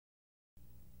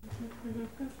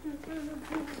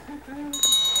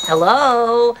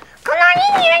Hello? Come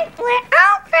on in here. We're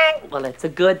open. Well, it's a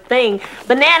good thing.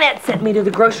 Bananette sent me to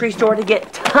the grocery store to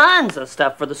get tons of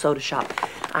stuff for the soda shop.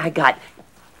 I got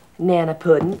Nana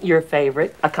Puddin, your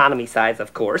favorite, economy size,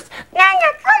 of course.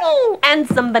 Nana Puddin. And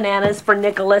some bananas for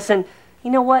Nicholas. And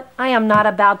you know what? I am not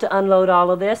about to unload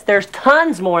all of this. There's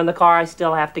tons more in the car I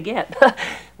still have to get.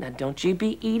 Now, don't you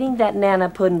be eating that Nana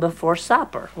Puddin before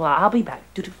supper. Well, I'll be back.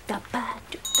 Go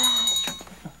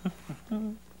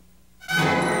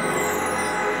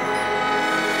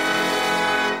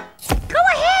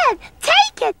ahead.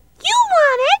 Take it. You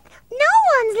want it. No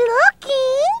one's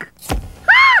looking.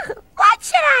 Ah, what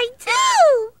should I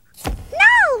do?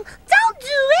 No, don't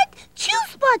do it.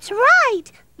 Choose what's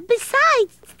right.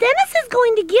 Besides, Dennis is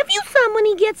going to give you some when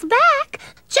he gets back.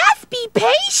 Just be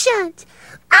patient.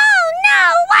 Oh,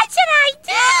 no, what should I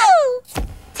do?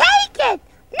 Take it.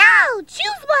 No,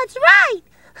 choose what's right.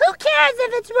 Who cares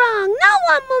if it's wrong? No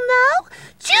one will know.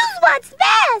 Choose what's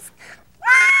best.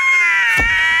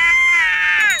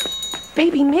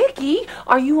 Baby Mickey,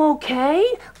 are you okay?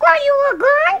 While you were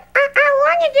gone, I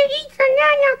wanted to eat some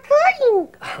Nana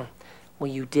Pudding.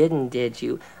 Well, you didn't, did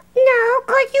you? No,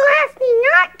 because you asked me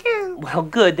not to. Well,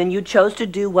 good. Then you chose to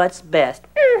do what's best.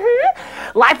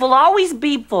 Mm-hmm. Life will always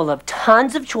be full of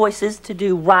tons of choices to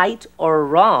do right or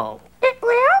wrong. It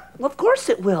will? Well, of course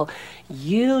it will.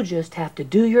 You just have to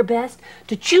do your best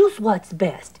to choose what's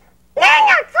best.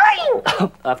 Nana Pudding!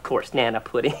 Of course, Nana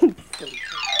Pudding.